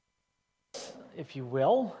if you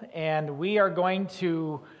will, and we are going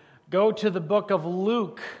to go to the book of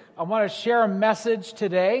Luke. I want to share a message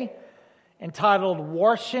today entitled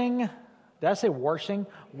Washing. Did I say washing?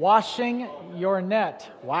 Washing your net.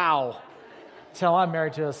 Wow. Tell I'm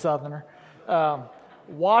married to a Southerner.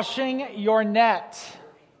 Washing your net.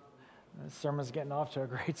 This sermon's getting off to a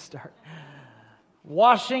great start.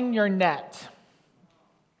 Washing your net.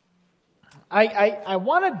 I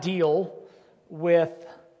want to deal with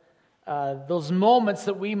those moments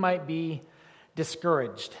that we might be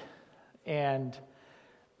discouraged and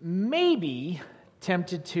maybe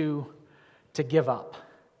tempted to give up.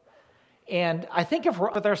 And I think if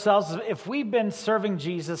we're with ourselves, if we've been serving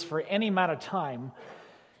Jesus for any amount of time,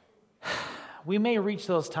 we may reach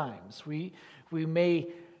those times. We may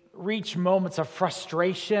reach moments of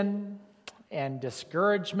frustration and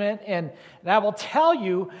discouragement. And I will tell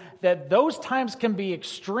you that those times can be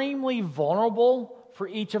extremely vulnerable for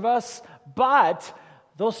each of us, but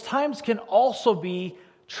those times can also be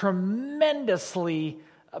tremendously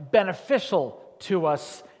beneficial to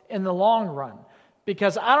us in the long run.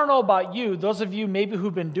 Because I don't know about you, those of you maybe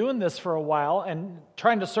who've been doing this for a while and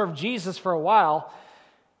trying to serve Jesus for a while,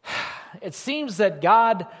 it seems that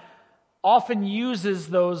God often uses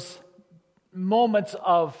those moments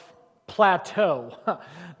of plateau,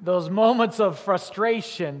 those moments of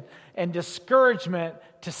frustration and discouragement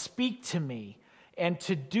to speak to me and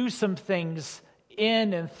to do some things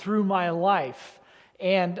in and through my life.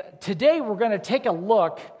 And today we're going to take a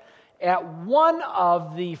look at one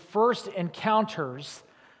of the first encounters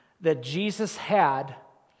that Jesus had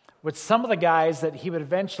with some of the guys that he would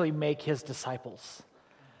eventually make his disciples.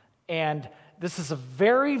 And this is a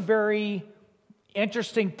very, very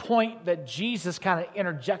interesting point that Jesus kind of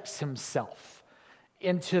interjects himself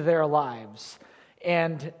into their lives.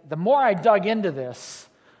 And the more I dug into this,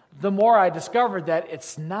 the more I discovered that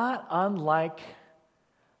it's not unlike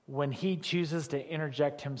when he chooses to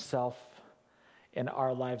interject himself in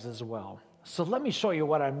our lives as well. So let me show you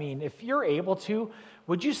what I mean. If you're able to,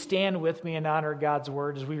 would you stand with me and honor God's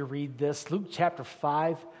word as we read this? Luke chapter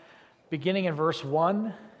 5, beginning in verse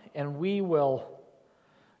 1, and we will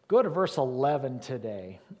go to verse 11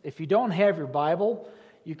 today. If you don't have your Bible,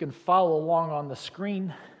 you can follow along on the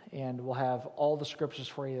screen, and we'll have all the scriptures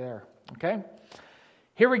for you there. Okay?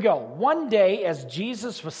 Here we go. One day, as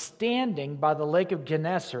Jesus was standing by the lake of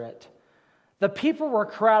Gennesaret, the people were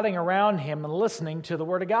crowding around him and listening to the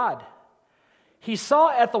word of God. He saw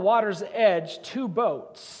at the water's edge 2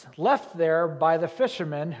 boats left there by the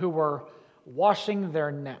fishermen who were washing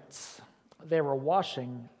their nets. They were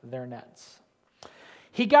washing their nets.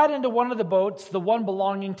 He got into one of the boats, the one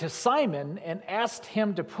belonging to Simon, and asked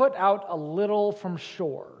him to put out a little from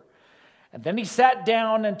shore. And then he sat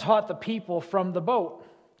down and taught the people from the boat.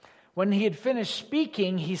 When he had finished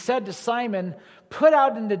speaking, he said to Simon, "Put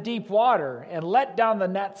out into deep water and let down the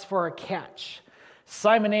nets for a catch."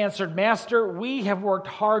 Simon answered, "Master, we have worked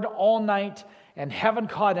hard all night and haven't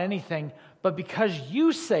caught anything, but because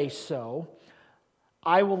you say so,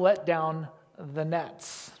 I will let down the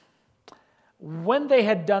nets." When they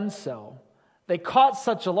had done so, they caught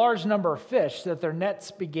such a large number of fish that their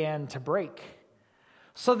nets began to break.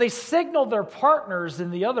 So they signaled their partners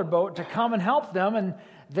in the other boat to come and help them, and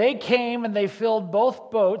they came and they filled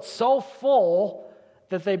both boats so full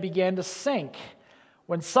that they began to sink.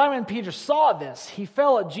 When Simon Peter saw this, he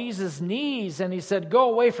fell at Jesus' knees and he said,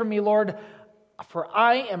 "Go away from me, Lord, for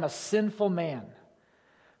I am a sinful man."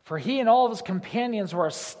 For he and all of his companions were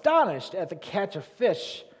astonished at the catch of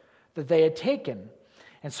fish that they had taken.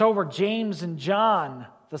 And so were James and John,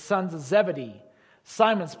 the sons of Zebedee,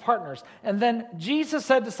 Simon's partners. And then Jesus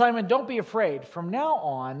said to Simon, "Don't be afraid. From now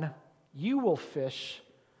on, you will fish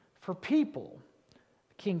for people."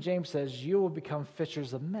 King James says, "You will become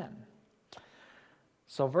fishers of men."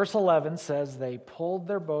 So verse 11 says, they pulled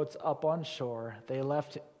their boats up on shore. They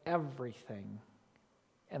left everything,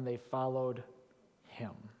 and they followed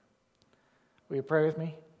him. Will you pray with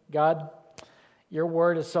me? God, your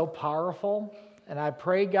word is so powerful, and I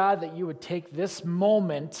pray, God, that you would take this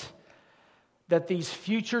moment that these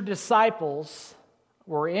future disciples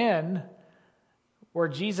were in, where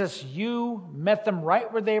Jesus, you met them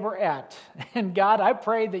right where they were at. And God, I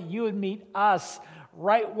pray that you would meet us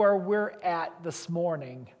right where we're at this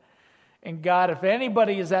morning. And God, if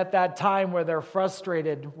anybody is at that time where they're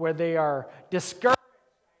frustrated, where they are discouraged,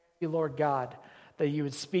 Lord God, that you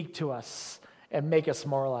would speak to us and make us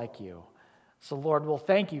more like you. So Lord, we'll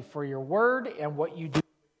thank you for your word and what you do.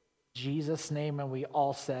 In Jesus' name, and we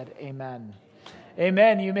all said amen.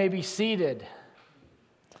 Amen. You may be seated.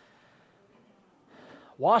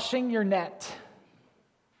 Washing your net.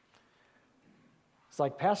 It's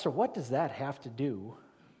like, Pastor, what does that have to do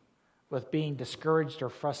with being discouraged or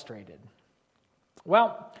frustrated?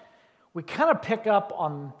 Well, we kind of pick up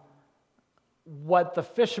on what the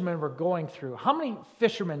fishermen were going through. How many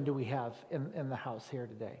fishermen do we have in the house here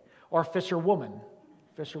today? Or fisherwomen?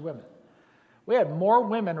 Fisherwomen. We had more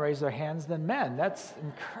women raise their hands than men. That's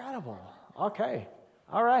incredible. Okay.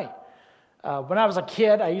 All right. When I was a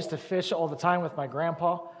kid, I used to fish all the time with my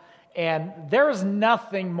grandpa. And there is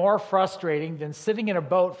nothing more frustrating than sitting in a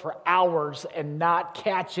boat for hours and not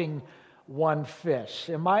catching one fish.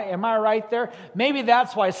 Am I right there? Maybe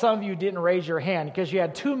that's why some of you didn't raise your hand, because you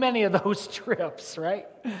had too many of those trips, right?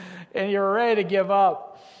 And you were ready to give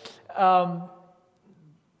up.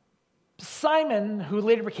 Simon, who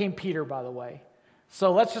later became Peter, by the way.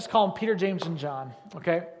 So let's just call him Peter, James, and John,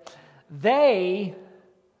 okay? They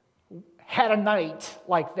had a night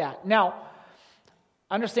like that. Now,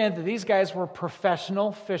 understand that these guys were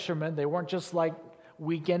professional fishermen. They weren't just like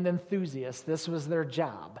weekend enthusiasts. This was their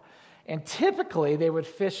job. And typically, they would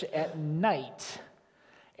fish at night.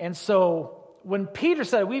 And so when Peter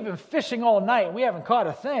said, we've been fishing all night and we haven't caught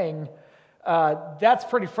a thing, that's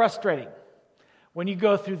pretty frustrating. When you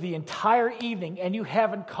go through the entire evening and you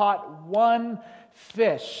haven't caught one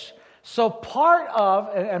fish. So part of,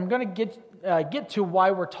 and I'm going to get to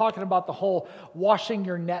why we're talking about the whole washing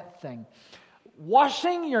your net thing.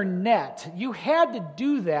 Washing your net, you had to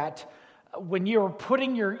do that when you were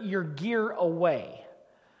putting your gear away.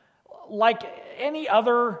 Like any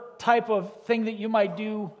other type of thing that you might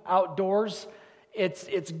do outdoors,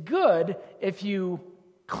 it's good if you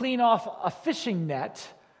clean off a fishing net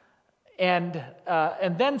and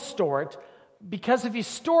then store it, because if you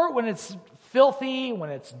store it when it's filthy, when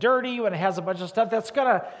it's dirty, when it has a bunch of stuff, that's going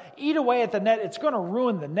to eat away at the net. It's going to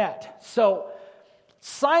ruin the net. So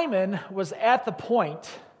Simon was at the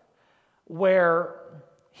point where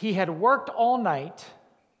he had worked all night,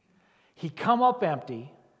 he'd come up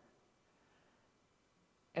empty,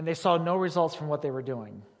 and they saw no results from what they were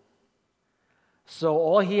doing. So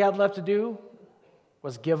all he had left to do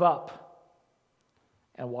was give up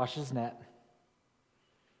and wash his net.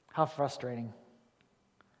 How frustrating.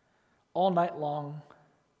 All night long,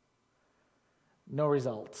 no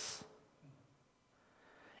results.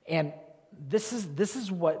 And this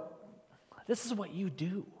is what you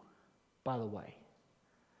do, by the way.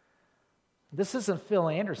 This isn't Phil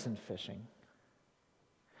Anderson fishing.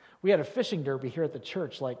 We had a fishing derby here at the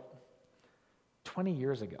church like 20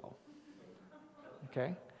 years ago. Okay?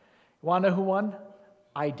 You want to know who won?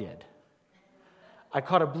 I did. I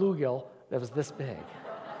caught a bluegill that was this big.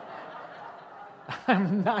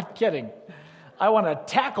 I'm not kidding. I won a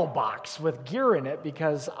tackle box with gear in it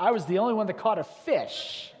because I was the only one that caught a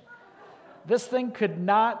fish. This thing could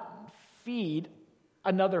not feed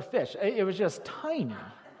another fish. It was just tiny.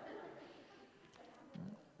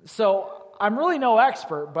 So I'm really no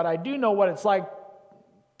expert, but I do know what it's like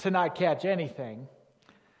to not catch anything.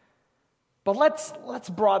 But let's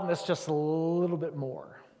broaden this just a little bit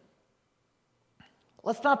more.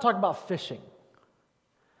 Let's not talk about fishing.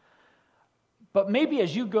 But maybe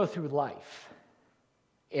as you go through life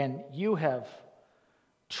and you have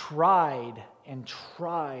tried and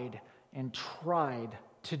tried and tried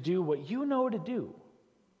to do what you know to do,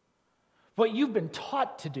 what you've been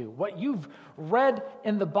taught to do, what you've read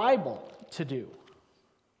in the Bible to do,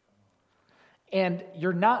 and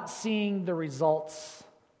you're not seeing the results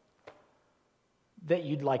that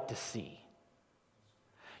you'd like to see.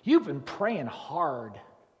 You've been praying hard.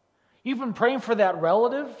 You've been praying for that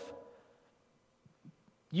relative.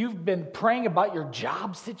 You've been praying about your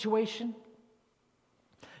job situation,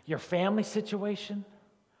 your family situation.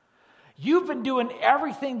 You've been doing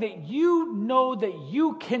everything that you know that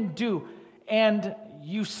you can do, and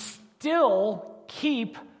you still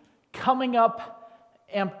keep coming up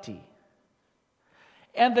empty.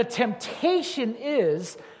 And the temptation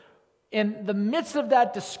is, in the midst of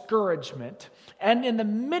that discouragement, and in the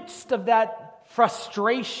midst of that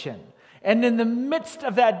frustration, and in the midst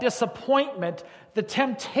of that disappointment, the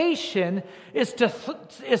temptation is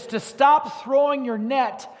to stop throwing your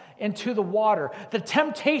net into the water. The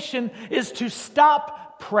temptation is to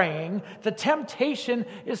stop praying. The temptation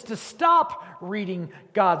is to stop reading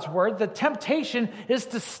God's word. The temptation is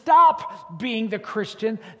to stop being the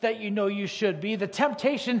Christian that you know you should be. The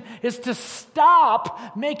temptation is to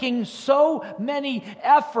stop making so many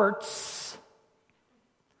efforts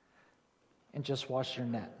and just wash your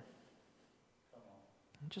net.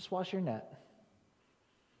 Just wash your net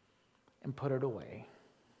and put it away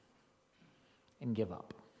and give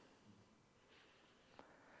up.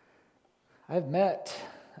 I've met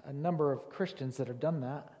a number of Christians that have done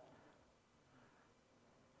that.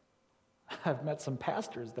 I've met some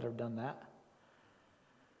pastors that have done that.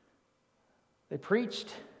 They preached,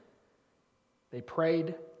 they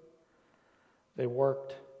prayed, they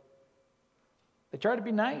worked, they tried to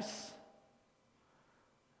be nice,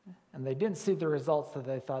 and they didn't see the results that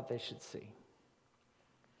they thought they should see.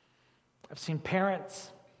 I've seen parents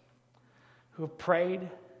who have prayed,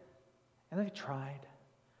 and they've tried,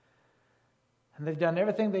 and they've done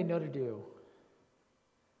everything they know to do.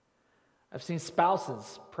 I've seen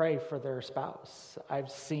spouses pray for their spouse. I've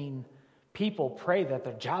seen people pray that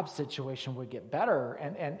their job situation would get better.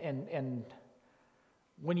 And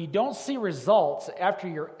when you don't see results after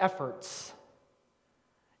your efforts,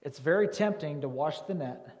 it's very tempting to wash the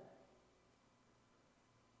net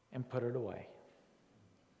and put it away.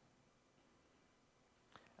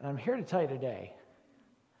 And I'm here to tell you today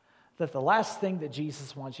that the last thing that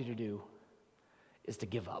Jesus wants you to do is to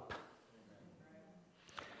give up.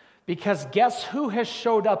 Because guess who has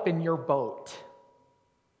showed up in your boat?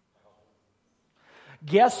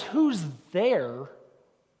 Guess who's there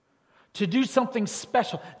to do something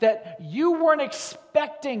special that you weren't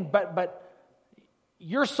expecting, but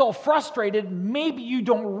you're so frustrated, maybe you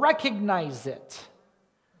don't recognize it.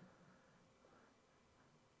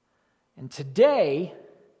 And today,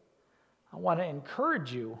 I want to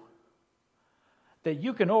encourage you that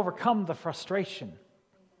you can overcome the frustration.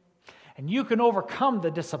 And you can overcome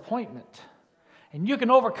the disappointment. And you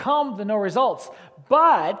can overcome the no results.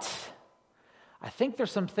 But I think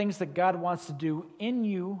there's some things that God wants to do in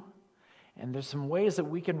you. And there's some ways that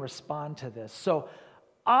we can respond to this. So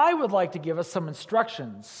I would like to give us some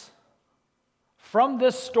instructions from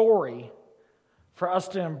this story for us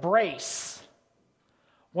to embrace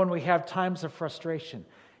when we have times of frustration.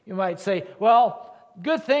 You might say, well,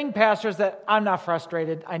 good thing, pastors, that I'm not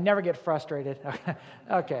frustrated. I never get frustrated.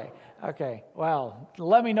 Okay. Well,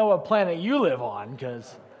 let me know what planet you live on,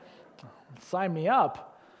 because sign me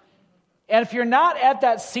up. And if you're not at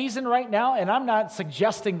that season right now, and I'm not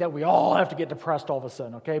suggesting that we all have to get depressed all of a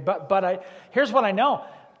sudden, okay? But here's what I know.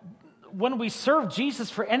 When we serve Jesus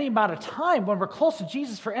for any amount of time, when we're close to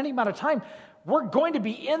Jesus for any amount of time, we're going to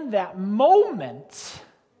be in that moment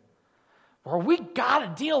where we got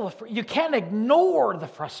to deal with, you can't ignore the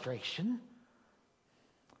frustration.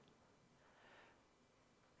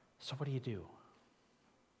 So what do?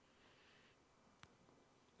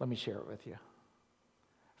 Let me share it with you.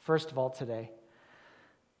 First of all today,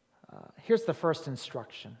 here's the first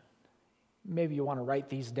instruction. Maybe you want to write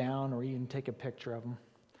these down or even take a picture of them.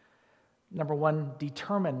 Number one,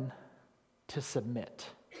 determine to submit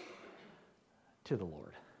to the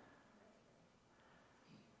Lord.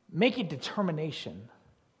 Make a determination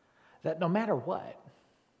that no matter what,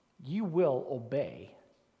 you will obey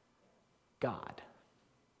God.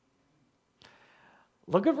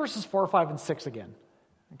 Look at verses 4, 5, and 6 again,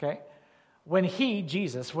 okay? When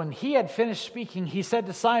Jesus, had finished speaking, he said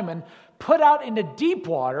to Simon, put out into deep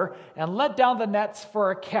water and let down the nets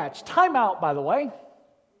for a catch. Time out, by the way,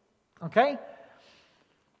 okay?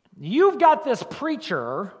 You've got this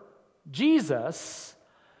preacher, Jesus,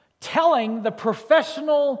 telling the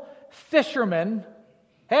professional fishermen,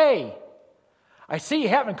 hey, I see you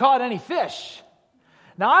haven't caught any fish.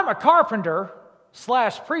 Now, I'm a carpenter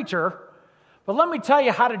 / preacher, but let me tell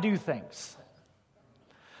you how to do things.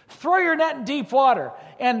 Throw your net in deep water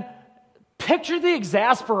and picture the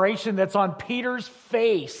exasperation that's on Peter's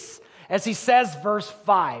face as he says, verse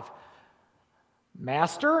 5,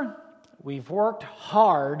 Master, we've worked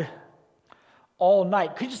hard all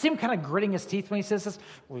night. Could you see him kind of gritting his teeth when he says this?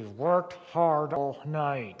 We've worked hard all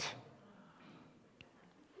night.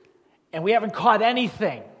 And we haven't caught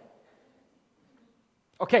anything.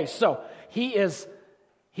 Okay, so he's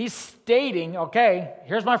stating, okay,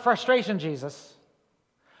 here's my frustration, Jesus.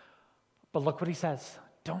 But look what he says.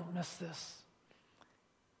 Don't miss this.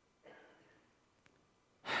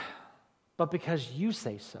 But because you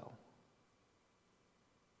say so.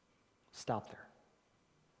 Stop there.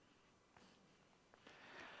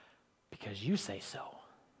 Because you say so,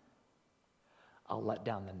 I'll let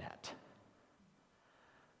down the net.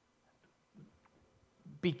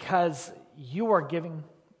 Because you are giving,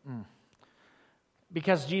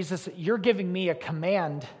 because Jesus, you're giving me a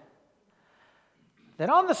command that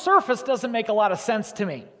on the surface doesn't make a lot of sense to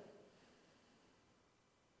me.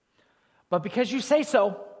 But because you say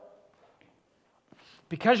so,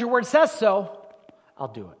 because your word says so, I'll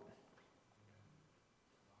do it.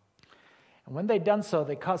 And when they'd done so,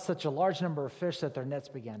 they caught such a large number of fish that their nets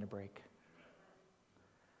began to break.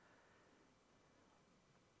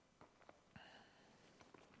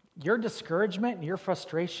 Your discouragement and your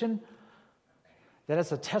frustration, that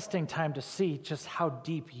is a testing time to see just how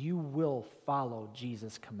deep you will follow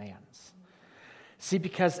Jesus' commands. See,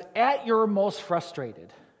 because at your most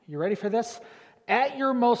frustrated, you ready for this? At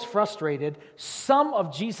your most frustrated, some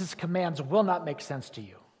of Jesus' commands will not make sense to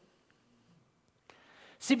you.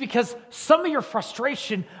 See, because some of your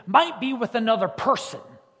frustration might be with another person.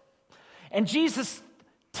 And Jesus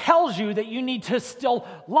tells you that you need to still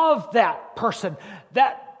love that person,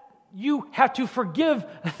 that you have to forgive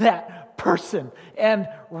that person. And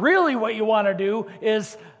really what you want to do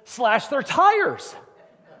is slash their tires.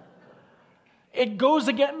 It goes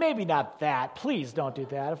again, maybe not that. Please don't do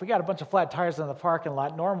that. If we got a bunch of flat tires in the parking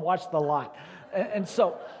lot, Norm, watch the lot. And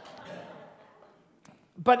so,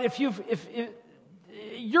 but if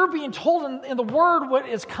you're being told in the Word what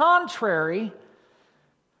is contrary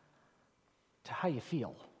to how you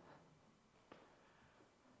feel,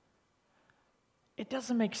 it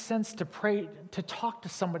doesn't make sense to pray, to talk to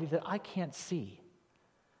somebody that I can't see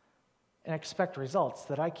and expect results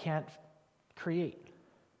that I can't create.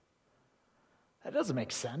 That doesn't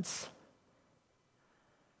make sense.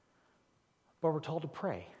 But we're told to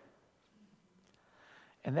pray.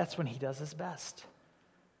 And that's when he does his best.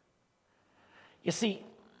 You see,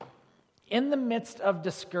 in the midst of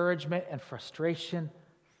discouragement and frustration,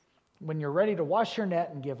 when you're ready to wash your net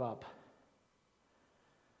and give up,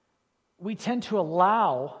 we tend to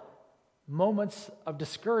allow moments of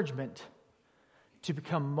discouragement to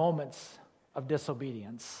become moments of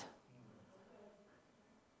disobedience.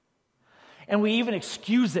 And we even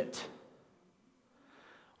excuse it.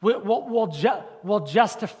 We'll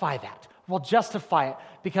justify that. We'll justify it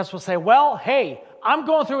because we'll say, well, hey, I'm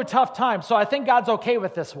going through a tough time, so I think God's okay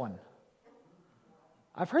with this one.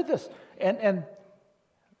 I've heard this. And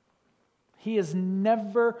he is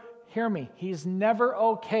never, hear me, he's never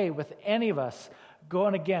okay with any of us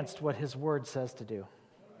going against what his word says to do.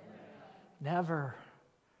 Never.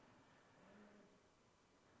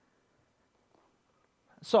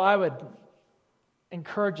 So I would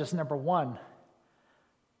encourage us, number one,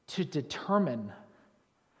 to determine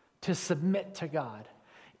to submit to God,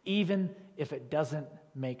 even if it doesn't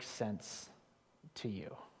make sense to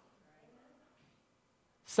you.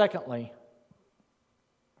 Secondly,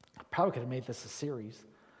 I probably could have made this a series.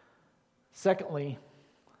 Secondly,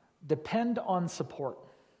 depend on support.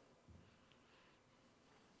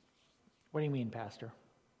 What do you mean, Pastor?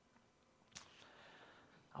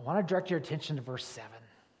 I want to direct your attention to verse 7.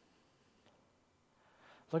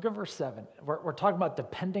 Look at verse 7. We're talking about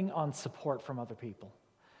depending on support from other people.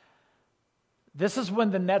 This is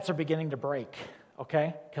when the nets are beginning to break,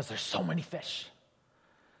 okay? Because there's so many fish.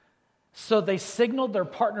 So they signaled their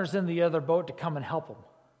partners in the other boat to come and help them.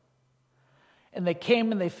 And they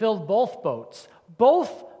came and they filled both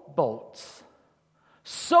boats,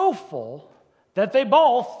 so full that they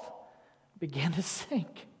both began to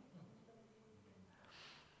sink.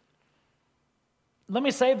 Let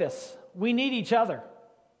me say this. We need each other.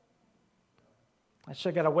 I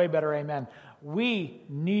should have got a way better amen. We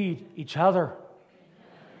need each other.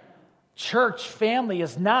 Church family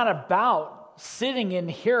is not about sitting in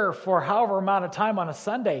here for however amount of time on a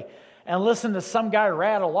Sunday and listen to some guy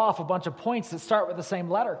rattle off a bunch of points that start with the same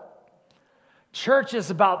letter. Church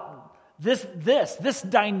is about this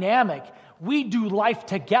dynamic. We do life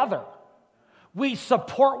together. We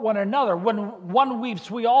support one another. When one weeps,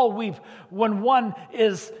 we all weep. When one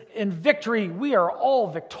is in victory, we are all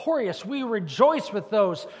victorious. We rejoice with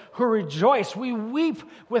those who rejoice. We weep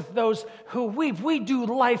with those who weep. We do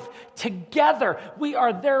life together. We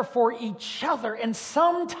are there for each other. And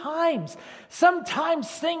sometimes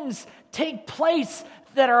things take place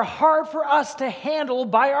that are hard for us to handle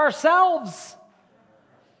by ourselves.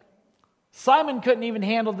 Simon couldn't even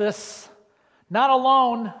handle this, not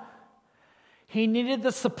alone. He needed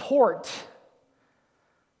the support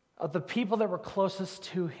of the people that were closest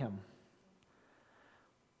to him.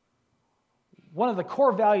 One of the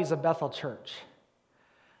core values of Bethel Church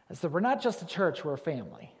is that we're not just a church, we're a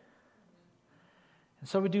family. And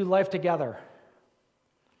so we do life together.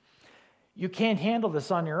 You can't handle this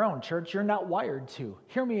on your own, church. You're not wired to.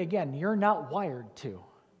 Hear me again. You're not wired to.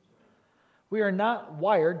 We are not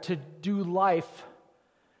wired to do life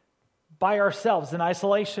by ourselves in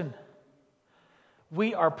isolation.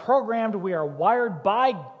 We are programmed, we are wired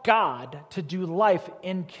by God to do life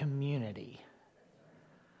in community.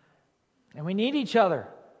 And we need each other.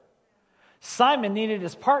 Simon needed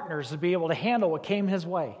his partners to be able to handle what came his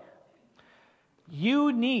way.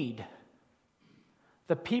 You need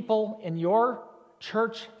the people in your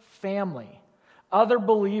church family, other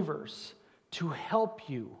believers, to help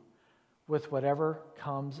you with whatever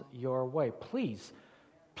comes your way. Please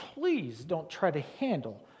don't try to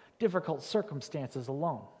handle difficult circumstances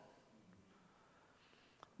alone.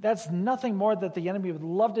 That's nothing more that the enemy would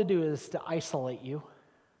love to do, is to isolate you.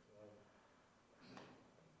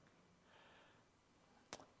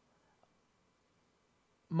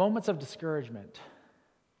 Moments of discouragement,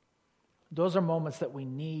 those are moments that we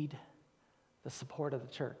need the support of the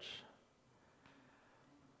church.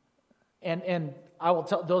 And I will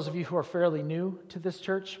tell those of you who are fairly new to this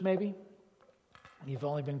church, maybe, you've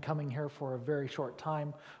only been coming here for a very short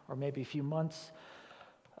time, or maybe a few months.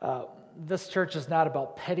 This church is not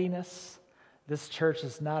about pettiness. This church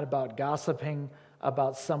is not about gossiping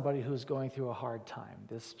about somebody who's going through a hard time.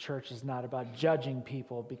 This church is not about judging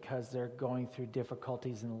people because they're going through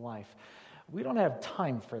difficulties in life. We don't have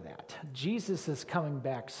time for that. Jesus is coming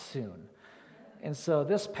back soon. And so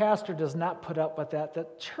this pastor does not put up with that. The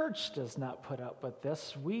church does not put up with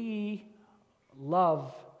this. We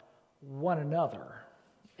love one another,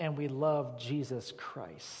 and we love Jesus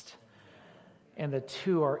Christ. And the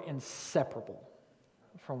two are inseparable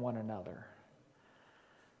from one another.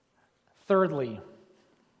 Thirdly,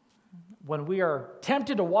 when we are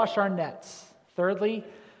tempted to wash our nets, we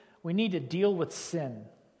need to deal with sin.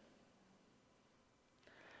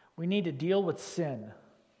 We need to deal with sin.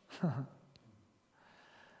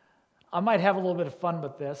 I might have a little bit of fun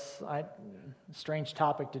with this. Strange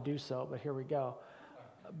topic to do so, but here we go.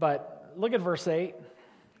 But look at verse 8.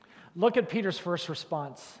 Look at Peter's first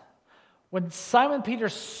response. When Simon Peter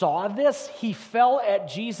saw this, he fell at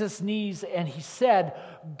Jesus' knees and he said,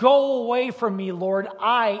 "Go away from me, Lord,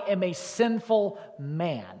 I am a sinful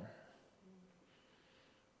man."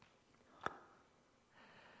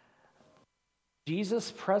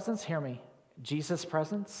 Jesus' presence, hear me, Jesus'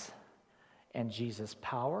 presence and Jesus'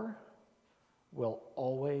 power will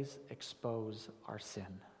always expose our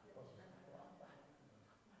sin.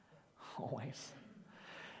 Always.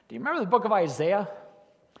 Do you remember the book of Isaiah?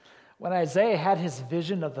 When Isaiah had his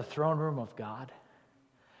vision of the throne room of God,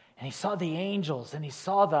 and he saw the angels, and he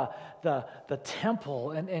saw the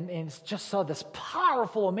temple, and just saw this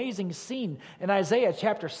powerful, amazing scene in Isaiah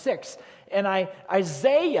chapter 6. And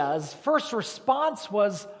Isaiah's first response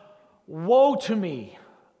was, "Woe to me,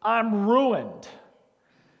 I'm ruined,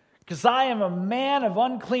 because I am a man of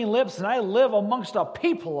unclean lips, and I live amongst a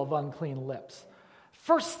people of unclean lips."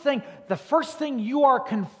 The first thing you are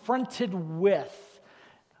confronted with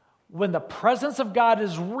when the presence of God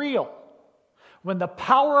is real, when the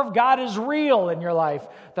power of God is real in your life,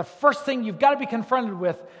 the first thing you've got to be confronted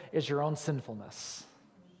with is your own sinfulness.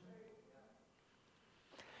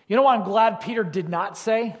 You know what I'm glad Peter did not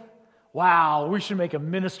say? "Wow, we should make a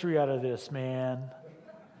ministry out of this, man."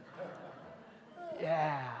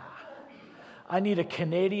 Yeah. I need a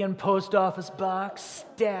Canadian post office box,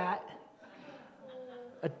 stat,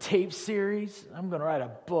 a tape series. I'm going to write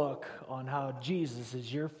a book on how Jesus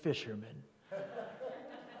is your fisherman.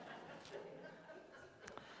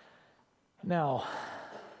 No.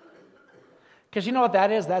 Because you know what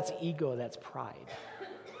that is? That's ego, that's pride.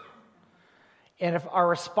 And if our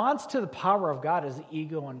response to the power of God is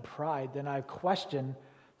ego and pride, then I question,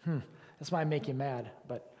 this might make you mad,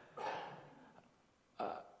 but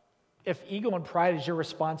if ego and pride is your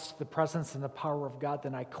response to the presence and the power of God,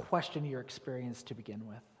 then I question your experience to begin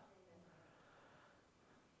with.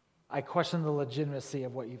 I question the legitimacy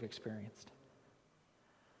of what you've experienced.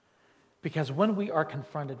 Because when we are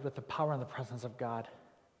confronted with the power and the presence of God,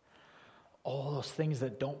 all those things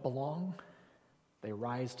that don't belong, they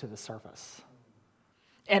rise to the surface.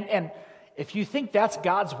 And if you think that's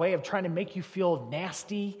God's way of trying to make you feel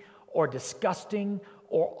nasty or disgusting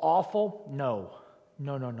or awful, no.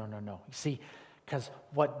 You see, because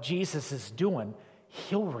what Jesus is doing,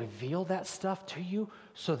 he'll reveal that stuff to you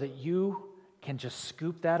so that you can just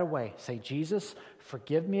scoop that away. Say, "Jesus,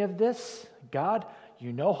 forgive me of this. God,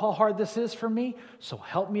 you know how hard this is for me, so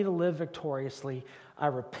help me to live victoriously. I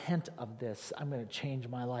repent of this. I'm going to change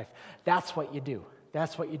my life." That's what you do.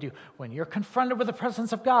 That's what you do. When you're confronted with the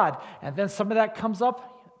presence of God, and then some of that comes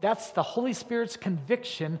up, that's the Holy Spirit's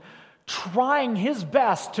conviction trying his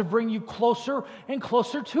best to bring you closer and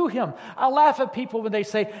closer to him. I laugh at people when they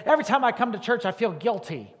say, "Every time I come to church, I feel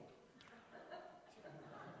guilty."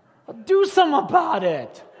 Well, do something about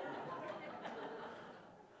it.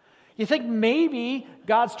 You think maybe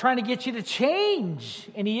God's trying to get you to change,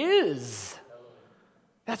 and he is.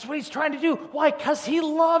 That's what he's trying to do. Why? Because he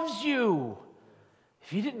loves you. If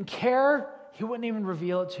he didn't care, he wouldn't even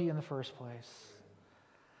reveal it to you in the first place.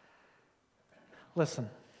 Listen.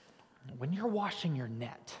 When you're washing your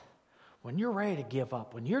net, when you're ready to give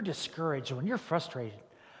up, when you're discouraged, when you're frustrated,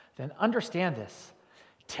 then understand this.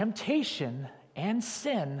 Temptation and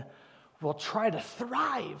sin will try to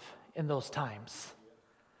thrive in those times.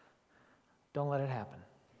 Don't let it happen.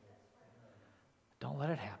 Don't let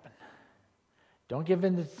it happen. Don't give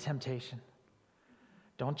in to temptation.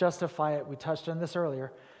 Don't justify it. We touched on this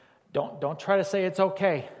earlier. Don't try to say it's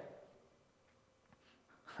okay.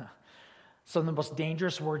 Some of the most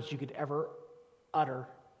dangerous words you could ever utter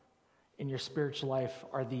in your spiritual life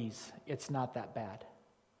are these: it's not that bad.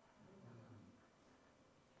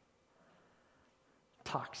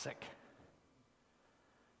 Toxic.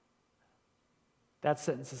 That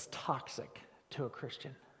sentence is toxic to a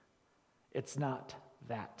Christian. It's not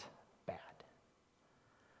that bad.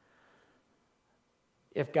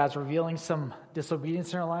 If God's revealing some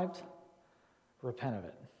disobedience in our lives, repent of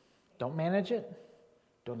it. Don't manage it.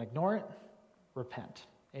 Don't ignore it. Repent.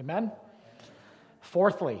 Amen?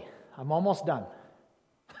 Fourthly, I'm almost done.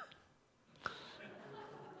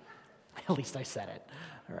 At least I said it.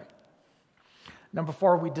 All right. Number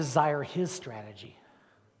 4, we desire His strategy.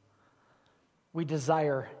 We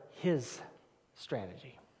desire His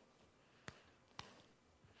strategy.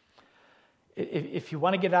 If you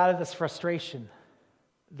want to get out of this frustration,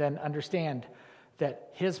 then understand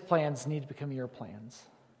that His plans need to become your plans.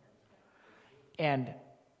 And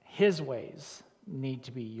His ways need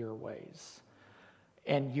to be your ways.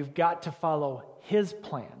 And you've got to follow His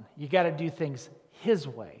plan. You got to do things His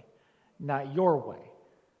way, not your way.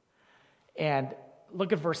 And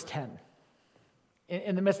look at verse 10.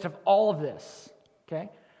 In the midst of all of this, okay?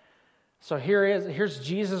 So here's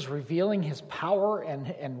Jesus revealing His power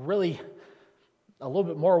and really a little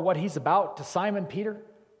bit more of what He's about to Simon Peter.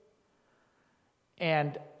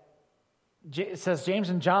 And it says James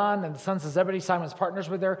and John and the sons of Zebedee, Simon's partners,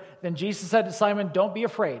 were there. Then Jesus said to Simon, "Don't be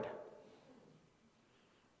afraid.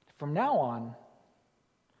 From now on,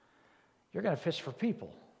 you're going to fish for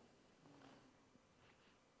people."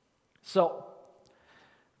 So,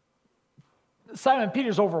 Simon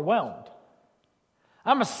Peter's overwhelmed.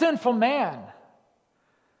 I'm a sinful man.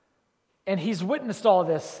 And he's witnessed all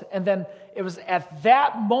this. And then it was at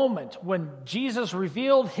that moment when Jesus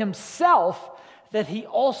revealed Himself that He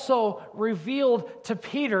also revealed to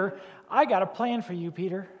Peter, "I got a plan for you,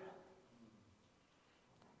 Peter.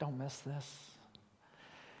 Don't miss this."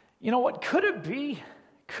 You know what? Could it be?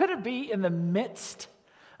 Could it be in the midst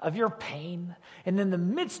of your pain and in the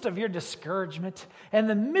midst of your discouragement and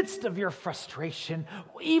in the midst of your frustration,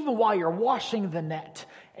 even while you're washing the net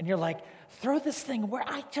and you're like, throw this thing where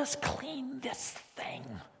I just cleaned this thing.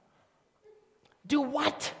 Do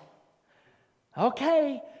what?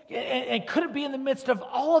 Okay. And could it be in the midst of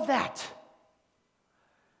all of that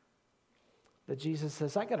Jesus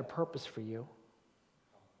says, "I got a purpose for you.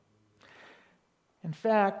 In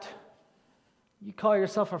fact, you call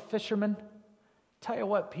yourself a fisherman? Tell you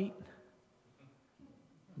what, Pete."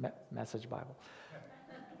 Message Bible.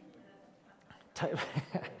 Tell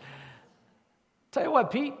you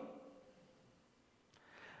what, Pete.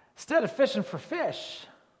 Instead of fishing for fish,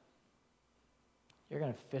 you're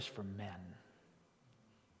going to fish for men.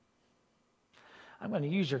 I'm going to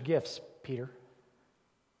use your gifts, Peter.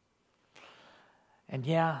 And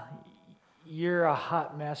yeah, you're a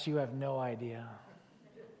hot mess. You have no idea.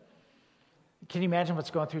 Can you imagine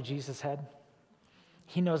what's going through Jesus' head?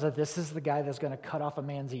 He knows that this is the guy that's going to cut off a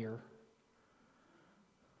man's ear.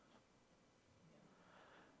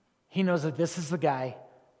 He knows that this is the guy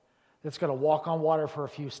that's going to walk on water for a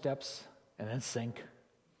few steps and then sink.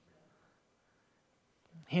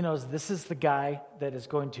 He knows this is the guy that is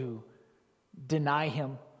going to deny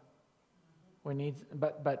him when he needs,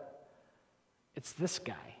 but it's this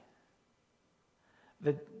guy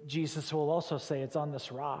that Jesus will also say, "It's on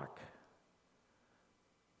this rock."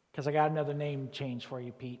 Because I got another name change for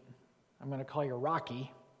you, Pete. I'm going to call you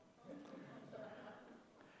Rocky.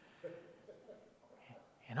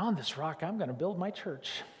 And on this rock, I'm going to build my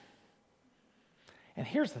church. And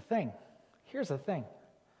here's the thing.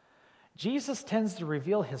 Jesus tends to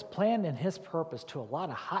reveal His plan and His purpose to a lot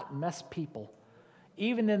of hot mess people,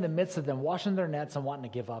 even in the midst of them washing their nets and wanting to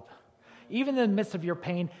give up. Even in the midst of your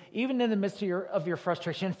pain, even in the midst of your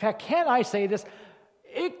frustration. In fact, can I say this?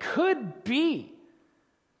 It could be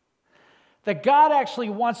that God actually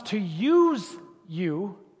wants to use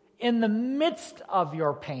you in the midst of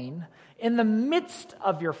your pain, in the midst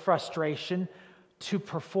of your frustration, to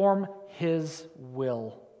perform His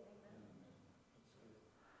will.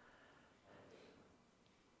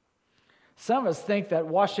 Some of us think that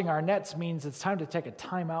washing our nets means it's time to take a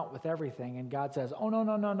time out with everything, and God says, "Oh,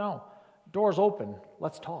 no. Doors open.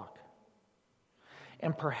 Let's talk."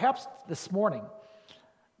 And perhaps this morning,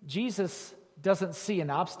 Jesus doesn't see an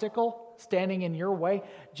obstacle, standing in your way,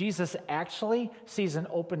 Jesus actually sees an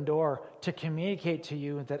open door to communicate to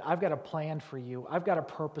you that I've got a plan for you. I've got a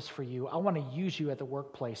purpose for you. I want to use you at the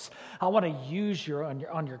workplace. I want to use you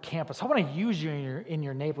on your campus. I want to use you in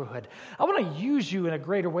your neighborhood. I want to use you in a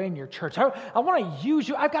greater way in your church. I want to use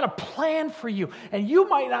you. I've got a plan for you. And you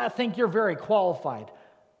might not think you're very qualified,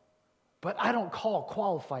 but I don't call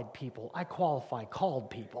qualified people. I qualify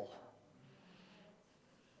called people.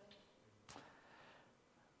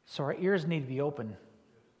 So our ears need to be open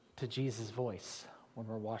to Jesus' voice when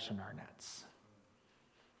we're washing our nets.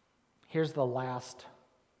 Here's the last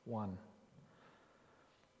one.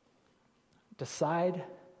 Decide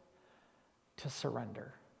to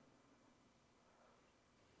surrender.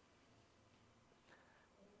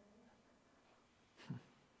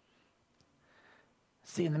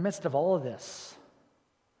 See, in the midst of all of this,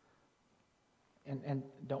 and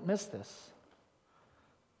don't miss this,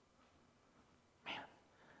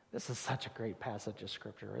 this is such a great passage of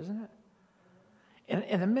Scripture, isn't it?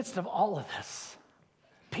 In the midst of all of this,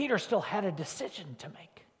 Peter still had a decision to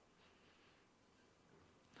make.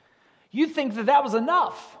 You'd think that was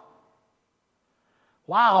enough.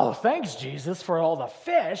 Wow, thanks, Jesus, for all the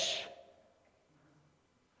fish.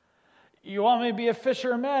 You want me to be a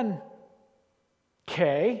fisherman?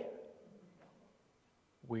 Okay.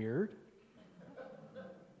 Weird.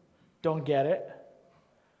 Don't get it.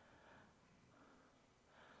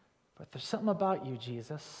 But there's something about you,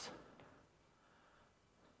 Jesus.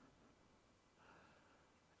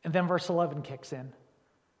 And then verse 11 kicks in.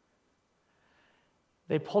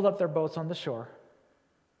 They pulled up their boats on the shore.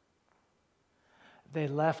 They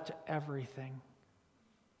left everything.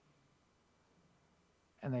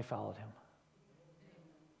 And they followed him.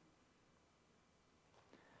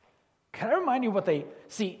 Can I remind you what they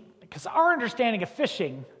see? Because our understanding of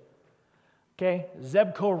fishing, okay,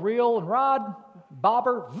 Zebco reel and rod,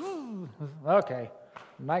 bobber, okay,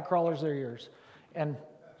 night crawlers are yours. And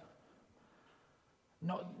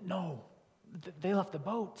no, they left the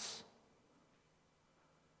boats.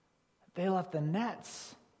 They left the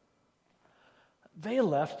nets. They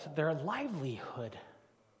left their livelihood.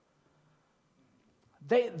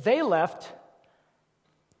 They left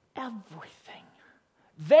everything.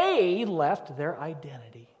 They left their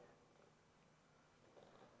identity.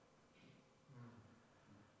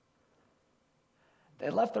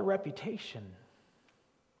 They left their reputation.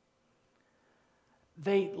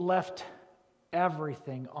 They left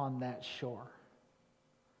everything on that shore.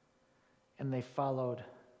 And they followed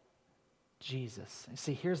Jesus.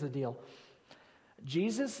 See, here's the deal.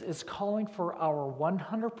 Jesus is calling for our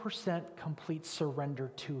 100% complete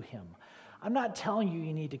surrender to him. I'm not telling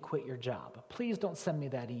you need to quit your job. Please don't send me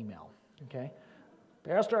that email, okay?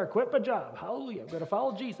 Pastor, I quit my job. Hallelujah. I'm going to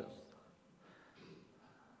follow Jesus.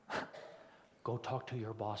 Go talk to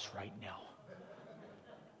your boss right now.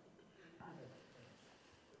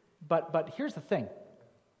 But here's the thing.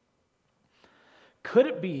 Could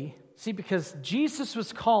it be, see, because Jesus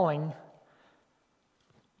was calling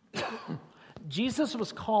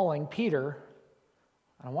Peter,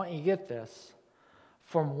 and I want you to get this,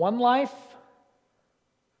 from one life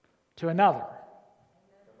to another.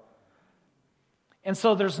 And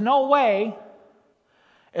so there's no way,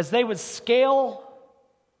 as they would scale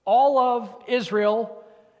all of Israel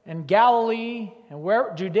and Galilee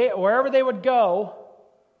and Judea, wherever they would go,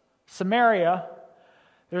 Samaria,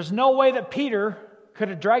 there's no way that Peter could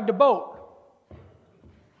have dragged a boat.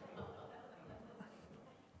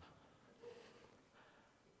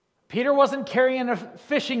 Peter wasn't carrying a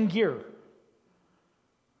fishing gear.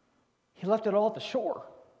 He left it all at the shore.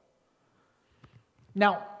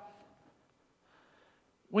 Now,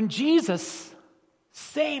 when Jesus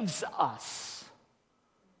saves us,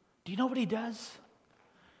 do you know what he does?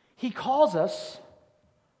 He calls us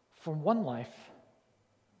from one life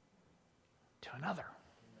to another.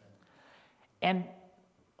 And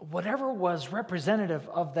whatever was representative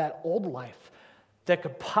of that old life that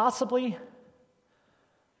could possibly,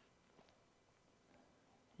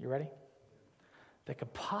 you ready? That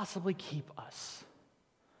could possibly keep us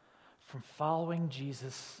from following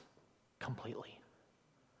Jesus completely.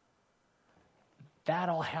 That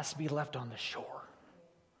all has to be left on the shore.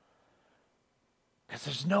 Because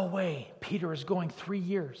there's no way Peter is going 3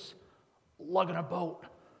 years lugging a boat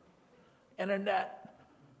and a net.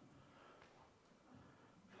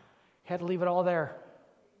 He had to leave it all there.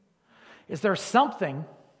 Is there something,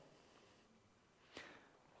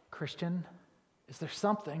 Christian, is there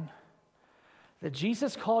something that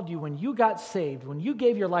Jesus called you when you got saved, when you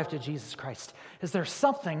gave your life to Jesus Christ? Is there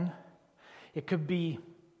something, it could be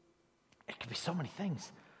so many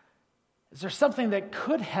things. Is there something that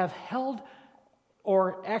could have held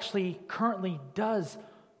or actually currently does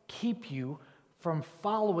keep you from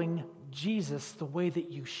following Jesus the way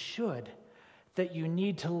that you should, that you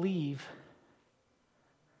need to leave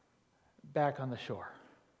back on the shore?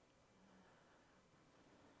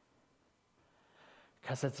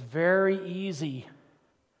 Because it's very easy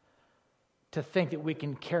to think that we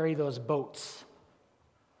can carry those boats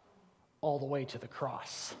all the way to the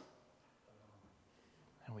cross.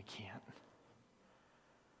 And we can't.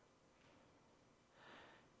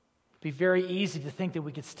 It'd be very easy to think that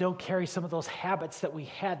we could still carry some of those habits that we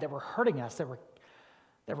had that were hurting us, that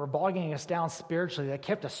were bogging us down spiritually, that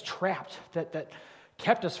kept us trapped, that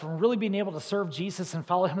kept us from really being able to serve Jesus and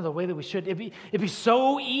follow him the way that we should. It'd be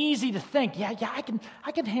so easy to think, yeah,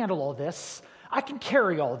 I can handle all this. I can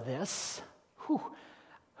carry all this.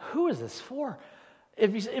 Who is this for?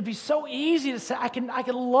 It'd be so easy to say, I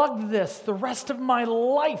can lug this the rest of my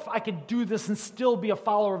life. I could do this and still be a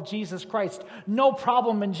follower of Jesus Christ. No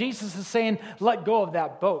problem. And Jesus is saying, let go of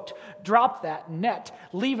that boat. Drop that net.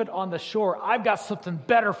 Leave it on the shore. I've got something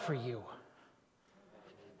better for you.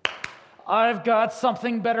 I've got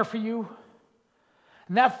something better for you.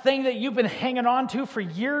 And that thing that you've been hanging on to for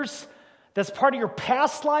years, that's part of your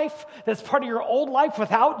past life, that's part of your old life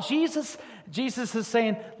without Jesus, Jesus is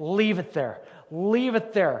saying, leave it there. Leave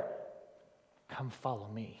it there. Come follow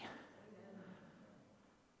me.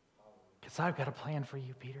 Because I've got a plan for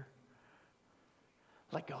you, Peter.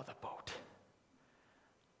 Let go of the boat.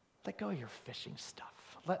 Let go of your fishing stuff.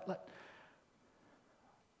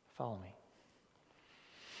 Follow me.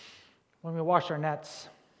 When we wash our nets,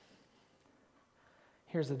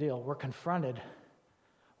 here's the deal. We're confronted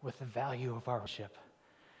with the value of our ship.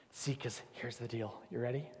 See, because here's the deal. You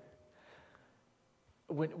ready?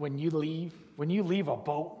 When you leave a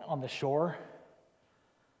boat on the shore,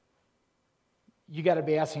 you got to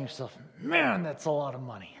be asking yourself, man, that's a lot of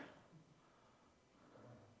money.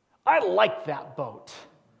 I like that boat.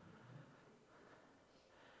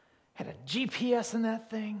 Had a GPS in that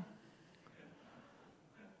thing.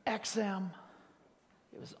 XM.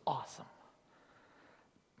 It was awesome.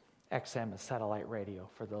 XM is satellite radio,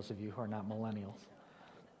 for those of you who are not millennials.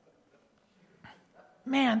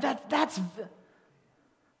 Man, that's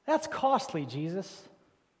costly, Jesus.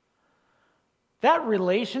 That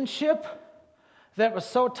relationship that was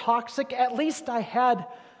so toxic, at least I had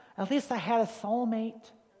a soulmate.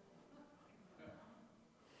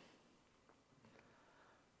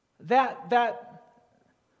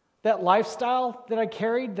 That lifestyle that I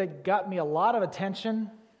carried that got me a lot of attention,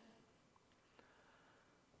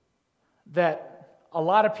 that a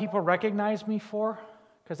lot of people recognized me for,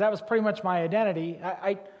 because that was pretty much my identity,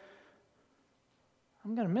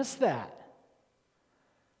 I'm going to miss that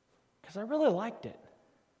because I really liked it.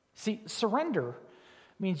 See, surrender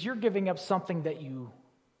means you're giving up something that you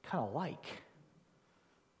kind of like.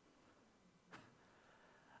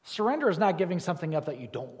 Surrender is not giving something up that you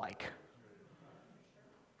don't like.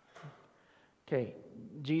 Okay,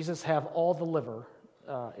 Jesus, have all the liver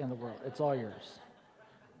in the world. It's all yours.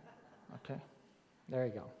 Okay, there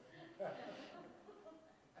you go.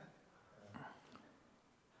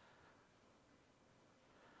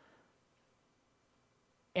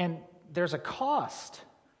 And there's a cost.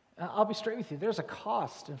 I'll be straight with you. There's a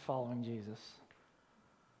cost in following Jesus.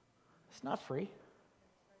 It's not free.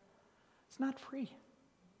 It's not free.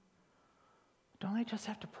 Don't I just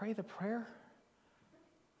have to pray the prayer?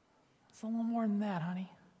 It's a little more than that, honey.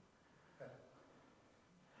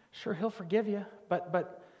 Sure, he'll forgive you,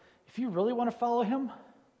 but if you really want to follow him,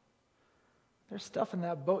 there's stuff in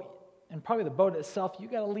that boat, and probably the boat itself, you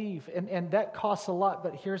got to leave, and that costs a lot,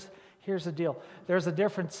 but here's the deal. There's a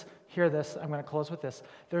difference. Hear this. I'm going to close with this.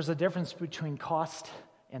 There's a difference between cost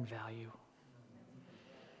and value.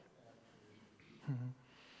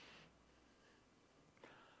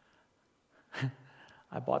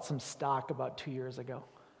 I bought some stock about 2 years ago.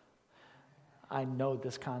 I know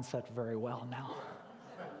this concept very well now.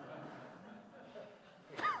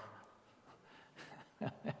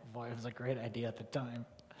 Boy, it was a great idea at the time.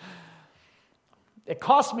 It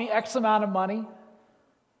cost me X amount of money.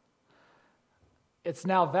 It's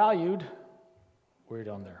now valued. We're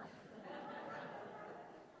done there.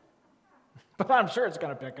 But I'm sure it's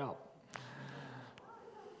going to pick up.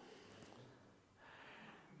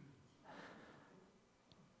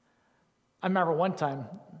 I remember one time,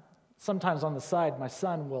 sometimes on the side, my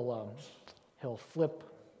son he'll flip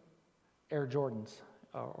Air Jordans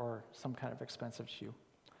or some kind of expensive shoe.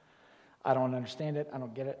 I don't understand it. I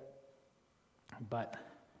don't get it. But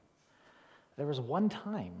there was one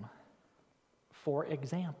time, for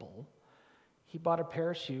example, he bought a pair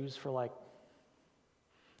of shoes for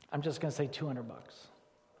I'm just going to say $200.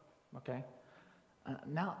 Okay?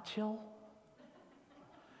 Now, chill.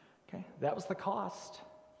 Okay, that was the cost.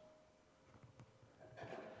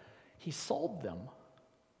 He sold them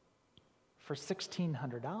for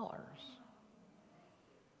 $1,600.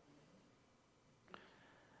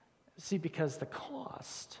 See, because the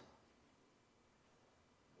cost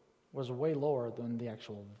was way lower than the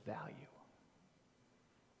actual value.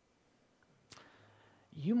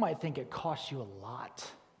 You might think it costs you a lot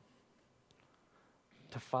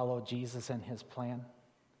to follow Jesus and his plan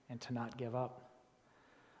and to not give up.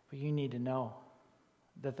 But you need to know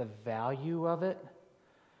that the value of it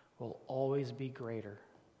will always be greater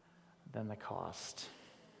than the cost.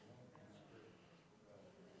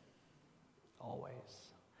 Always.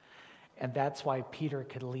 And that's why Peter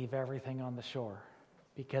could leave everything on the shore,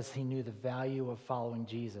 because he knew the value of following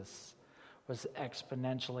Jesus was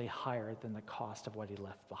exponentially higher than the cost of what he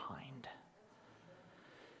left behind.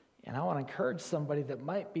 And I want to encourage somebody that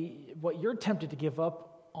might be, what you're tempted to give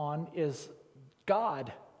up on is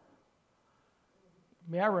God.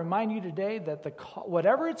 May I remind you today that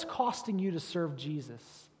whatever it's costing you to serve Jesus,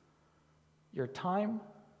 your time,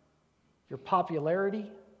 your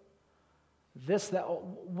popularity, this, that,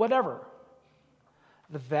 whatever,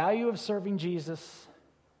 the value of serving Jesus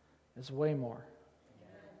is way more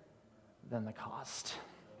than the cost.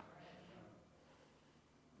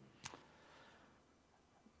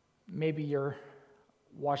 Maybe you're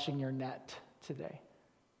washing your net today.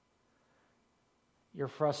 You're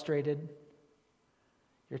frustrated.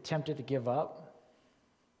 You're tempted to give up.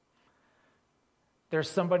 There's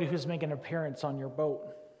somebody who's making an appearance on your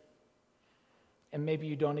boat, and maybe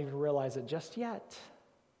you don't even realize it just yet,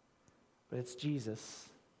 but it's Jesus.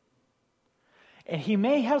 And he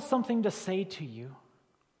may have something to say to you.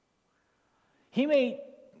 He may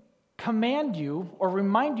command you or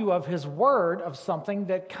remind you of his word of something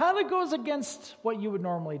that kind of goes against what you would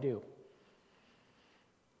normally do.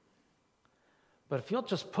 But if you'll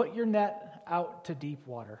just put your net out to deep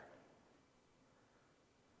water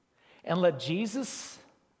and let Jesus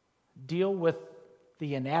deal with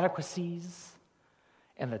the inadequacies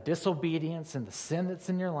and the disobedience and the sin that's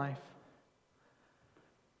in your life,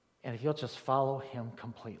 and if you'll just follow him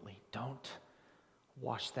completely, don't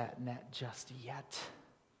wash that net just yet.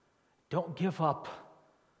 Don't give up.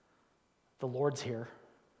 The Lord's here.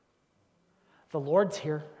 The Lord's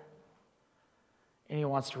here, and he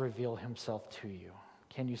wants to reveal himself to you.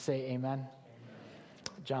 Can you say amen? Amen.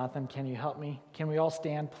 Jonathan, can you help me? Can we all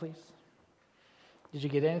stand, please? Did you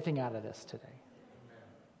get anything out of this today?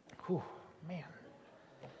 Amen. Whew, man.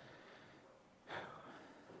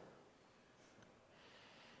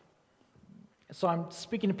 So I'm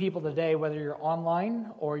speaking to people today, whether you're online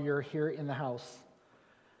or you're here in the house.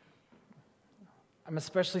 I'm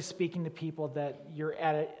especially speaking to people that you're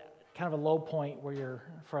at a kind of a low point where you're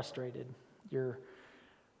frustrated, you're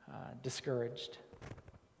discouraged.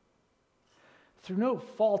 Through no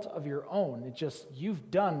fault of your own, it's just you've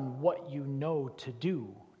done what you know to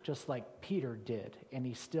do, just like Peter did, and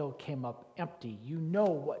he still came up empty. You know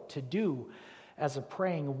what to do as a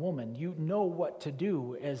praying woman. You know what to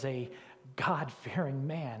do as a God-fearing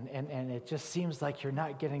man, and it just seems like you're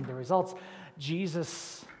not getting the results.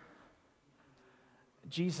 Jesus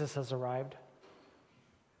has arrived,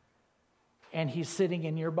 and he's sitting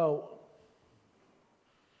in your boat,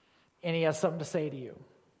 and he has something to say to you.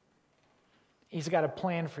 He's got a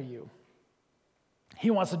plan for you.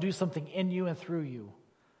 He wants to do something in you and through you.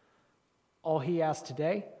 All he asks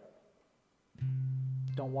today,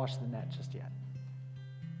 don't wash the net just yet.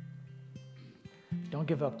 Don't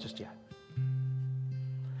give up just yet.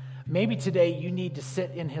 Maybe today you need to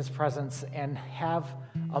sit in his presence and have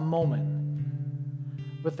a moment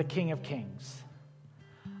with the King of Kings.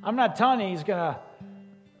 I'm not telling you he's going to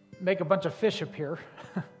make a bunch of fish appear.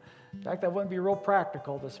 In fact, that wouldn't be real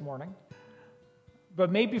practical this morning. But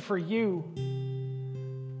maybe for you,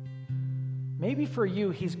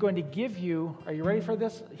 he's going to give you, are you ready for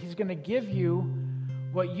this? He's going to give you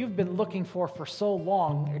what you've been looking for so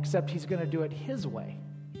long, except he's going to do it his way.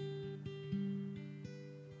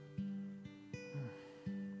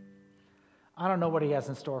 I don't know what he has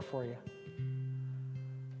in store for you.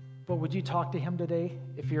 But would you talk to him today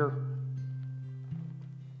if you're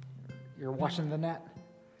washing the net?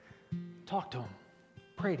 Talk to him.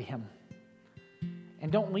 Pray to him.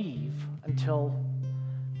 And don't leave until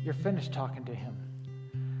you're finished talking to him.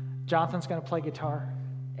 Jonathan's going to play guitar,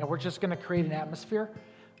 and we're just going to create an atmosphere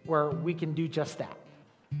where we can do just that.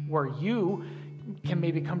 Where you can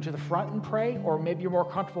maybe come to the front and pray, or maybe you're more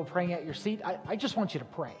comfortable praying at your seat. I just want you to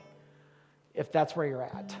pray, if that's where you're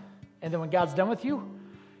at. And then when God's done with you,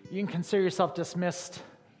 you can consider yourself dismissed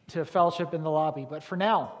to fellowship in the lobby. But for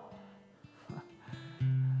now,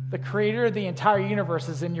 The creator of the entire universe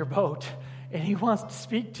is in your boat, and he wants to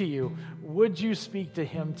speak to you. Would you speak to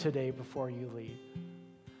him today before you leave?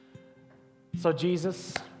 So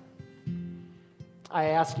Jesus, I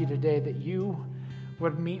ask you today that you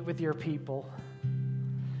would meet with your people.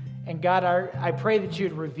 And God, I pray that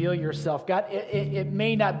you'd reveal yourself. God, it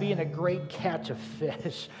may not be in a great catch of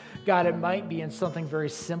fish. God, it might be in something very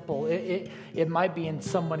simple. It might be in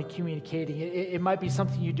someone communicating. It might be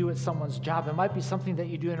something you do at someone's job. It might be something that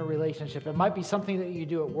you do in a relationship. It might be something that you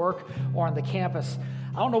do at work or on the campus.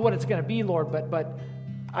 I don't know what it's going to be, Lord, but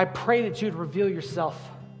I pray that you'd reveal yourself,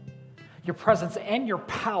 your presence, and your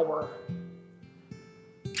power.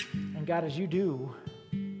 And God, as you do,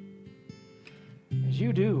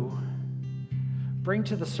 bring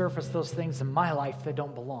to the surface those things in my life that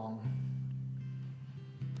don't belong.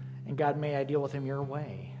 And God, may I deal with them your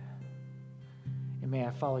way. And may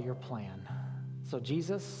I follow your plan. So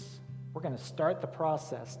Jesus, we're going to start the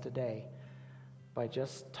process today by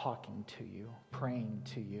just talking to you, praying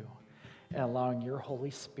to you, and allowing your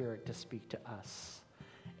Holy Spirit to speak to us.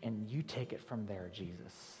 And you take it from there,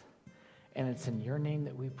 Jesus. And it's in your name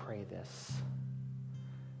that we pray this.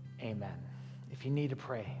 Amen. If you need to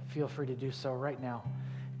pray, feel free to do so right now.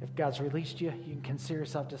 If God's released you, you can consider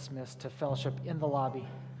yourself dismissed to fellowship in the lobby.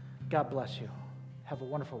 God bless you. Have a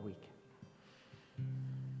wonderful week.